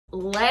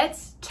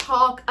let's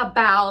talk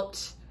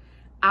about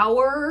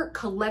our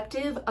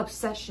collective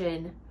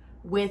obsession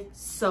with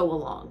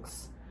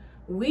sew-alongs.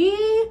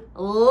 We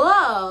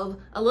love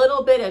a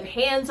little bit of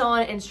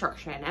hands-on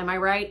instruction. Am I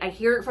right? I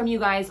hear it from you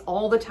guys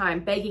all the time,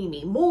 begging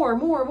me more.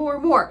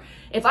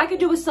 If I could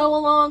do a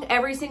sew-along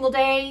every single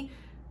day,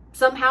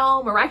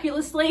 somehow,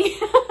 miraculously,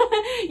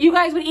 you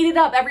guys would eat it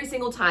up every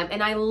single time.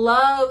 And I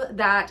love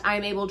that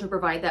I'm able to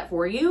provide that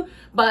for you.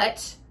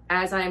 But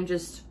as I'm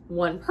just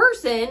one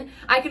person,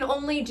 I can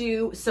only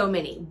do so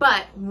many.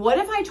 But what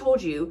if I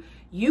told you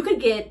you could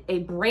get a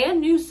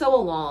brand new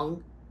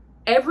sew-along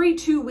every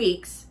 2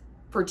 weeks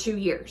for 2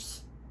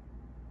 years?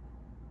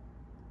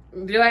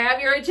 Do I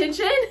have your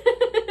attention?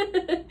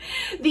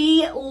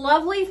 The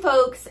lovely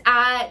folks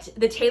at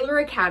the Tailor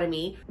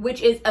Academy,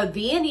 which is a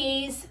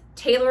Viennese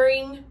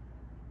tailoring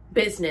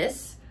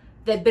business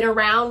that's been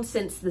around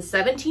since the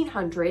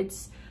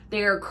 1700s.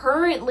 They're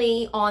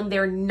currently on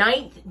their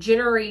 9th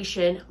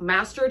generation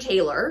master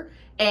tailor,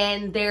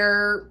 and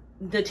the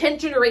 10th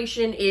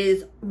generation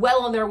is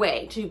well on their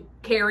way to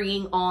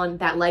carrying on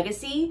that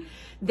legacy.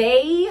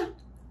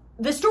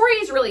 The story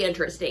is really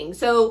interesting.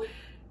 So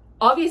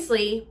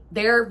obviously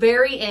they're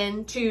very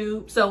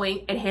into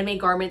sewing and handmade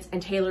garments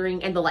and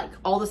tailoring and the like,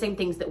 all the same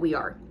things that we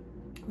are.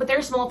 But they're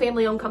a small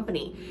family-owned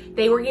company.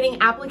 They were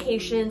getting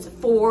applications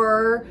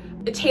for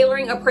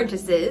tailoring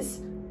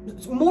apprentices,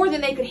 more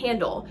than they could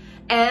handle.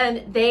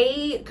 And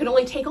they could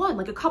only take on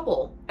like a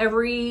couple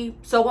every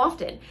so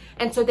often.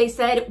 And so they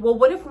said, well,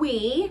 what if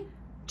we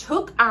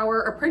took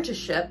our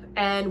apprenticeship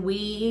and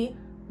we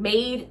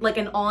made like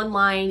an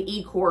online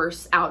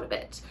e-course out of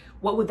it?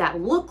 What would that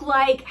look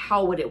like?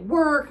 How would it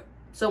work?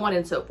 So on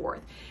and so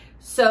forth.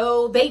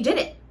 So they did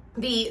it.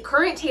 The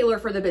current tailor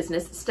for the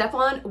business,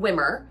 Stefan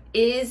Wimmer,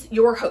 is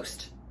your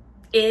host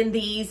in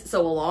these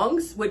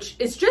sew-alongs, which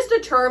is just a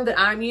term that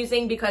I'm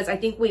using because I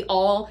think we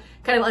all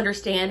kind of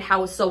understand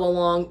how a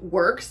sew-along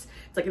works.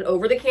 It's like an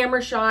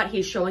over-the-camera shot.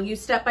 He's showing you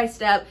step by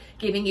step,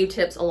 giving you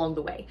tips along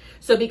the way.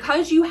 So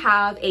because you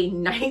have a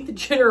 9th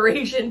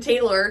generation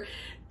tailor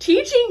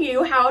teaching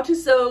you how to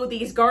sew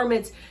these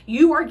garments,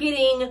 you're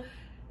getting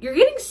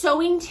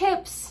sewing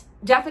tips,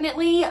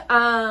 definitely.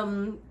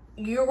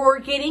 You're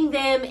getting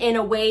them in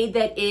a way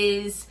that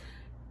is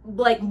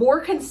like more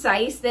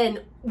concise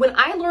than when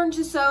I learned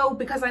to sew.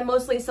 Because I'm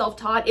mostly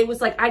self-taught, it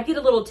was like I'd get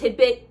a little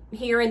tidbit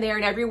here and there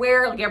and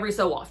everywhere, like every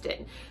so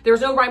often.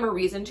 There's no rhyme or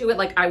reason to it.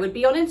 Like I would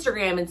be on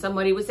Instagram and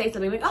somebody would say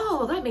something like,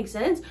 oh, that makes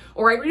sense.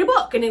 Or I'd read a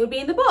book and it would be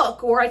in the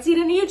book, or I'd see it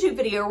in a YouTube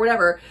video or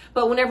whatever.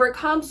 But whenever it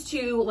comes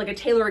to like a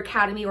Tailor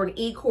Academy or an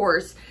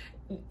e-course,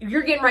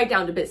 you're getting right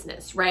down to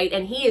business, right?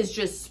 And he is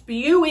just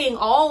spewing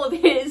all of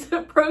his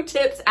pro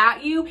tips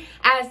at you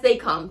as they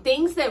come.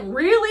 Things that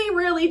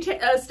really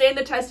stand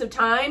the test of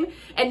time,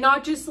 and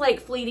not just like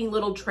fleeting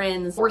little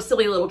trends or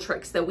silly little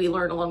tricks that we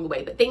learn along the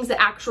way, but things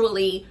that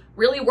actually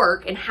really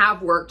work and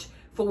have worked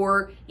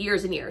for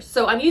years and years.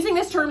 So I'm using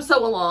this term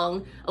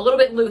sew-along a little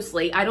bit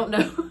loosely. I don't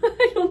know.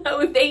 I don't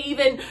know if they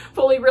even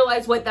fully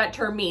realize what that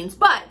term means,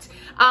 but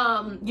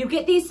you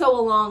get these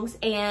sew-alongs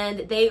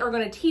and they are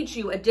going to teach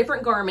you a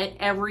different garment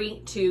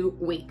every 2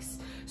 weeks.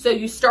 So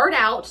you start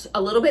out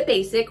a little bit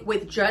basic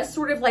with just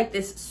sort of like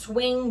this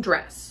swing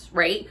dress,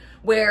 right?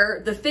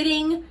 Where the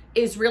fitting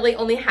is really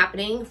only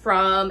happening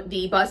from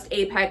the bust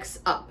apex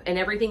up, and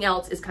everything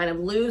else is kind of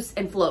loose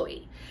and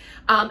flowy.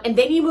 And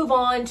then you move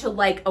on to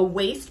like a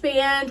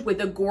waistband with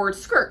a gored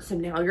skirt. So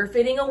now you're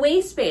fitting a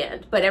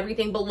waistband, but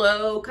everything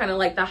below kind of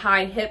like the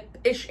high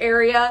hip-ish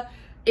area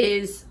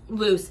is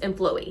loose and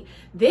flowy.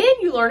 Then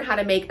you learn how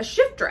to make a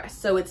shift dress.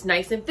 So it's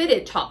nice and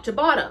fitted top to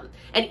bottom.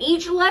 And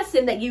each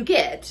lesson that you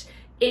get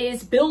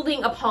is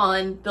building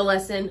upon the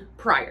lesson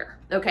prior,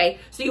 okay?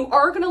 So you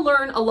are gonna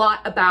learn a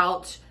lot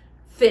about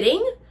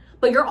fitting,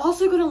 but you're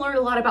also going to learn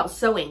a lot about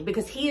sewing,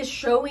 because he is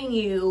showing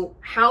you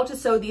how to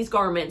sew these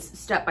garments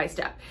step by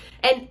step.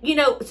 And, you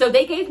know, so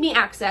they gave me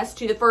access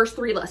to the first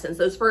 3 lessons,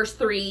 those first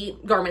 3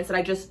 garments that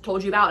I just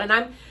told you about. And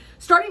I'm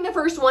starting the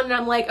first one and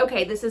I'm like,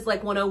 okay, this is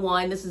like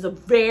 101. This is a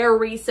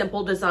very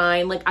simple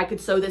design. Like I could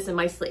sew this in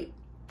my sleep.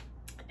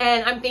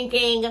 And I'm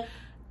thinking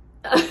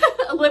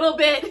a little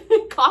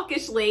bit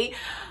cockishly,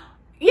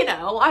 you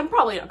know, I'm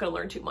probably not going to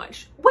learn too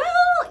much. Well,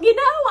 you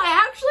know,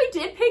 I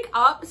actually did pick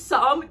up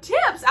some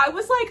tips. I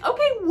was like,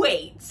 okay,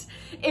 wait,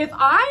 if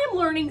I am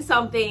learning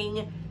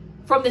something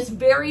from this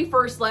very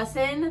first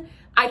lesson,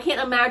 I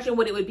can't imagine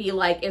what it would be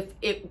like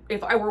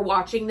if I were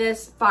watching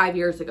this 5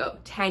 years ago,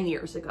 10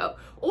 years ago,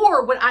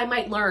 or what I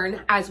might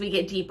learn as we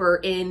get deeper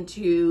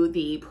into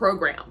the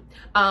program.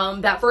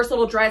 That first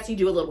little dress, you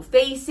do a little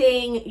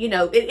facing, you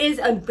know, it is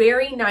a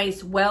very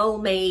nice,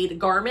 well-made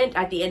garment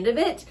at the end of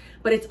it,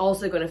 but it's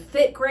also going to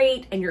fit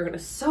great and you're going to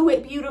sew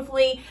it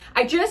beautifully.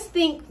 I just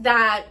think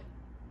that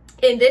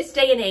in this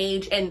day and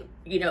age, and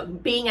you know,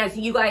 being as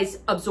you guys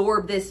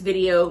absorb this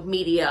video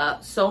media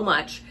so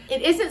much,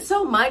 it isn't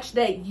so much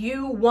that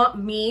you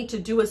want me to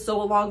do a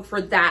sew along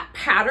for that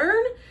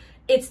pattern.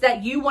 It's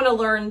that you want to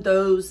learn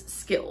those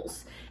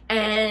skills.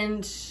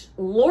 And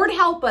Lord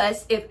help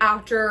us if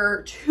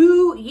after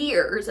 2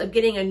 years of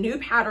getting a new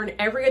pattern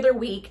every other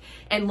week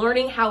and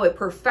learning how a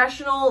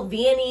professional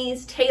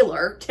Viennese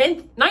tailor,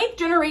 9th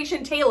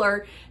generation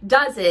tailor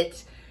does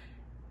it,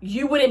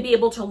 you wouldn't be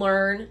able to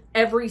learn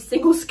every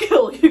single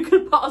skill you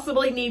could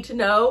possibly need to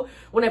know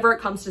whenever it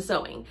comes to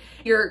sewing.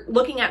 You're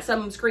looking at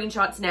some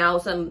screenshots now,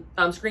 some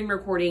screen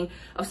recording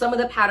of some of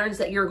the patterns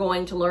that you're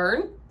going to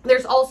learn.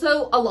 There's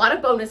also a lot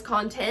of bonus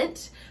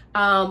content.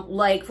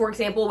 Like for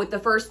example, with the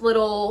first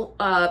little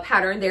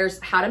pattern, there's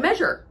how to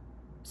measure.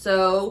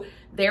 So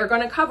they're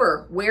going to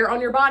cover where on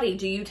your body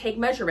do you take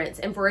measurements.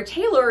 And for a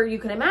tailor, you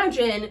can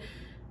imagine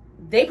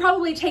they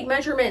probably take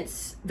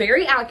measurements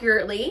very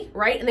accurately,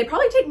 right? And they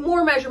probably take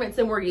more measurements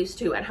than we're used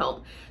to at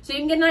home. So you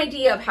can get an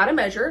idea of how to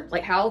measure,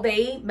 like how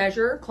they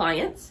measure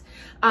clients.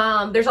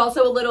 There's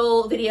also a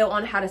little video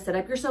on how to set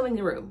up your sewing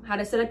room, how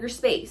to set up your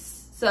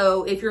space.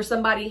 So if you're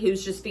somebody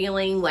who's just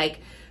feeling like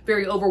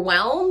very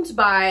overwhelmed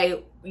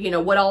by, you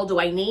know, what all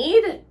do I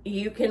need,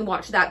 you can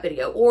watch that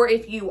video. Or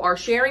if you are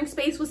sharing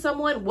space with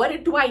someone,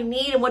 what do I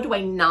need and what do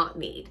I not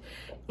need?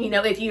 You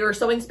know, if your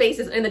sewing space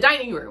is in the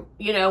dining room,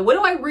 you know, what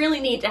do I really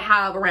need to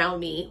have around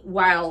me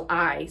while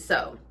I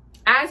sew?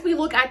 As we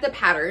look at the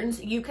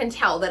patterns, you can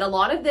tell that a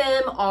lot of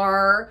them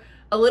are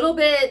a little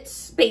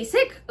bit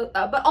basic,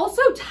 but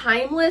also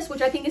timeless,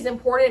 which I think is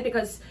important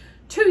because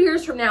 2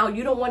 years from now,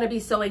 you don't want to be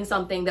sewing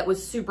something that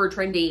was super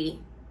trendy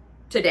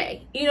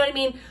today. You know what I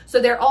mean?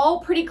 So they're all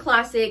pretty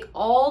classic,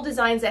 all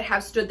designs that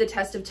have stood the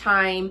test of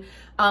time.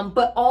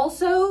 But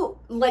also,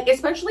 like,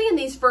 especially in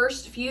these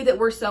first few that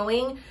we're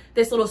sewing,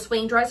 this little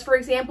swing dress, for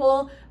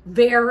example,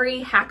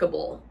 very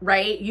hackable,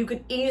 right? You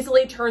could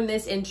easily turn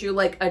this into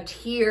like a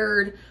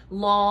tiered,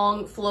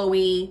 long,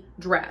 flowy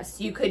dress.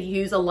 You could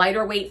use a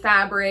lighter weight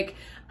fabric.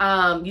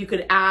 You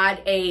could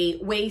add a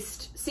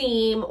waist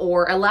seam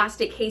or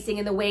elastic casing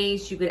in the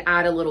waist. You could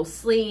add a little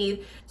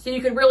sleeve. So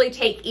you could really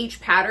take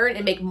each pattern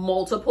and make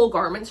multiple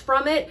garments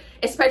from it,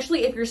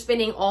 especially if you're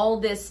spending all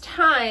this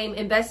time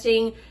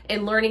investing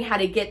in learning how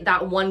to get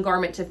that one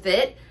garment to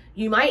fit.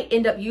 You might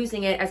end up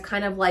using it as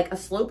kind of like a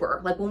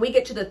sloper. Like when we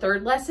get to the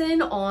third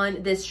lesson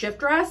on this shift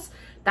dress,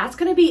 that's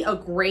going to be a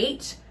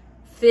great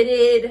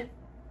fitted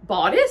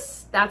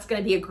bodice. That's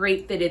going to be a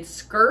great fitted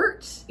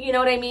skirt. You know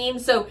what I mean?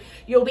 So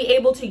you'll be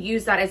able to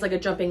use that as like a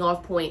jumping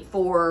off point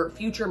for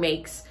future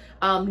makes,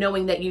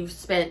 knowing that you've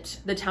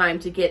spent the time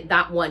to get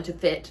that one to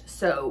fit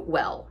so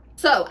well.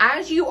 So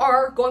as you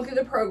are going through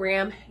the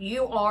program,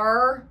 you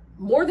are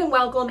more than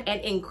welcome and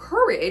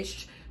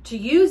encouraged to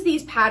use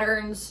these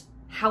patterns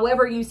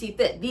however you see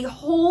fit. The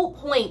whole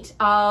point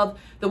of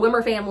the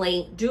Wimmer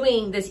family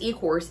doing this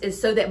e-course is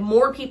so that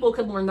more people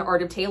can learn the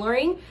art of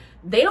tailoring.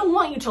 They don't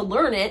want you to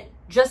learn it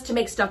just to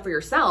make stuff for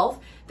yourself.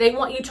 They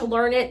want you to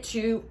learn it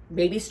to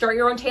maybe start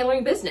your own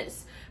tailoring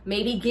business,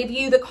 maybe give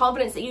you the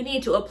confidence that you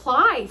need to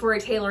apply for a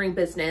tailoring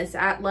business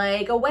at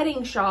like a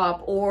wedding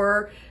shop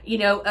or, you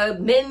know, a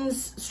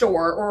men's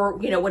store or,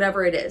 you know,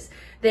 whatever it is.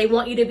 They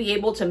want you to be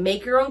able to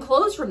make your own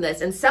clothes from this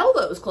and sell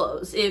those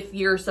clothes if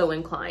you're so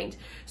inclined.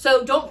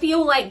 So don't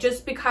feel like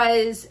just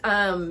because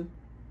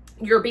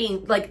you're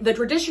being like the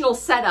traditional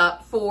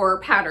setup for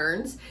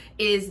patterns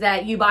is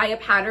that you buy a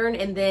pattern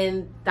and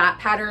then that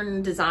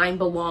pattern design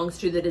belongs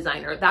to the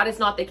designer. That is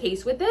not the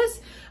case with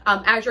this.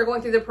 As you're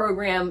going through the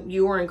program,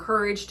 you are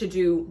encouraged to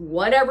do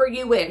whatever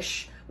you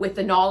wish with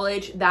the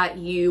knowledge that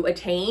you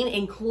attain,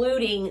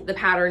 including the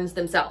patterns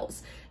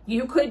themselves.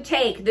 You could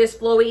take this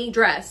flowy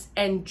dress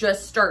and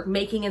just start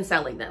making and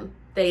selling them.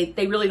 They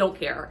really don't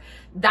care.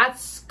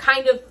 That's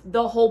kind of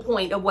the whole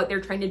point of what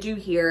they're trying to do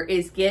here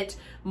is get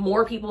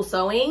more people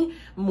sewing,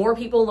 more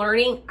people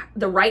learning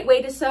the right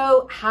way to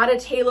sew, how to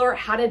tailor,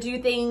 how to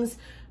do things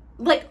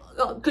like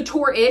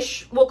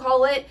couture-ish, we'll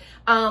call it,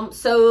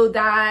 so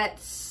that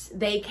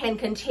they can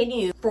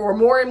continue for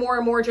more and more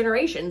and more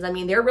generations. I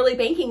mean, they're really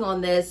banking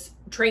on this,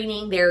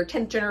 training their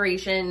 10th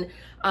generation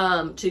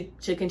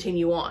to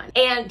continue on.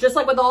 And just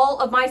like with all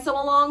of my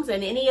sew-alongs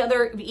and any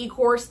other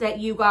e-course that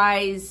you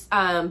guys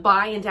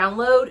buy and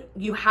download,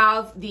 you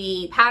have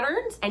the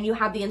patterns and you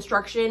have the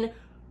instruction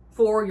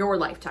for your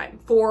lifetime,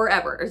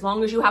 forever, as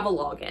long as you have a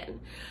login.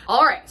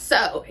 All right,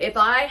 so if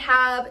I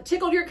have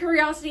tickled your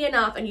curiosity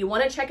enough and you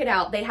want to check it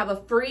out, they have a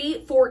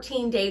free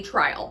 14-day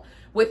trial.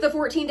 With the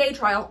 14-day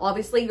trial,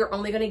 obviously you're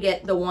only going to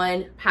get the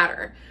one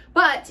pattern.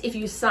 But if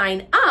you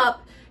sign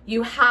up,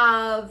 you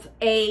have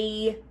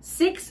a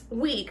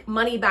 6-week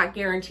money-back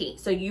guarantee.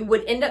 So you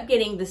would end up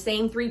getting the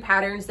same 3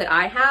 patterns that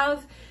I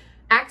have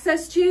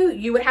access to.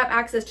 You would have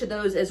access to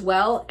those as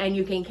well, and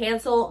you can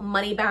cancel,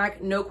 money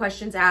back, no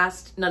questions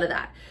asked, none of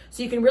that.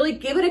 So you can really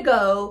give it a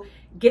go,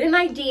 get an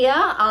idea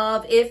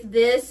of if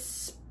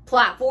this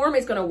platform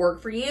is going to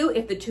work for you,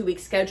 if the 2-week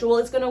schedule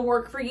is going to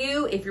work for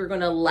you, if you're going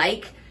to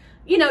like,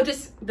 you know,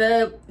 just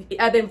the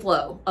ebb and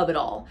flow of it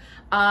all.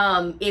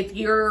 If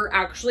you're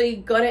actually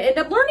going to end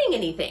up learning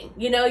anything,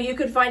 you know, you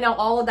could find out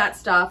all of that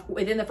stuff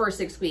within the first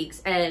 6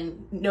 weeks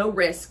and no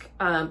risk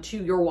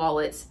to your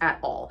wallets at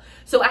all.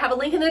 So I have a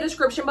link in the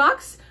description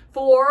box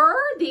for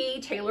the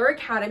Tailor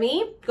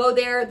Academy. Go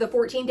there. The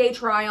 14-day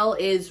trial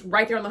is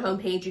right there on the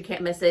homepage. You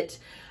can't miss it.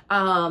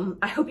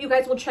 I hope you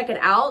guys will check it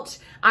out.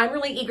 I'm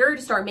really eager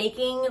to start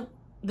making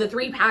the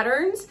 3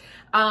 patterns.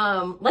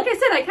 Like I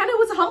said, I kind of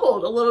was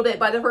humbled a little bit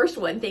by the first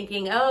one,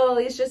 thinking, oh,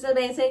 it's just a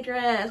basic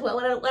dress. What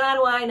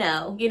do I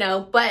know? You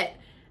know, but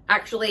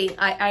actually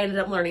I ended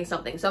up learning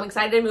something. So I'm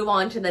excited to move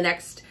on to the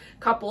next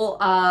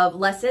couple of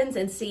lessons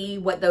and see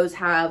what those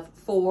have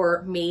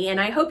for me, and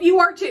I hope you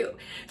are too.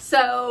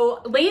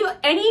 So leave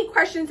any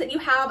questions that you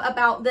have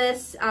about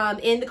this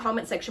in the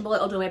comment section below.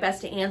 I'll do my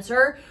best to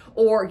answer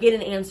or get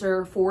an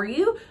answer for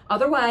you.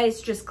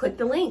 Otherwise, just click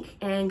the link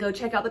and go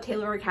check out the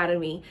Tailor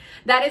Academy.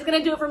 That is going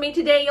to do it for me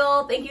today,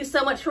 y'all. Thank you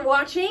so much for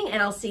watching,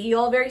 and I'll see you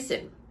all very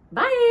soon.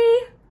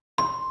 Bye.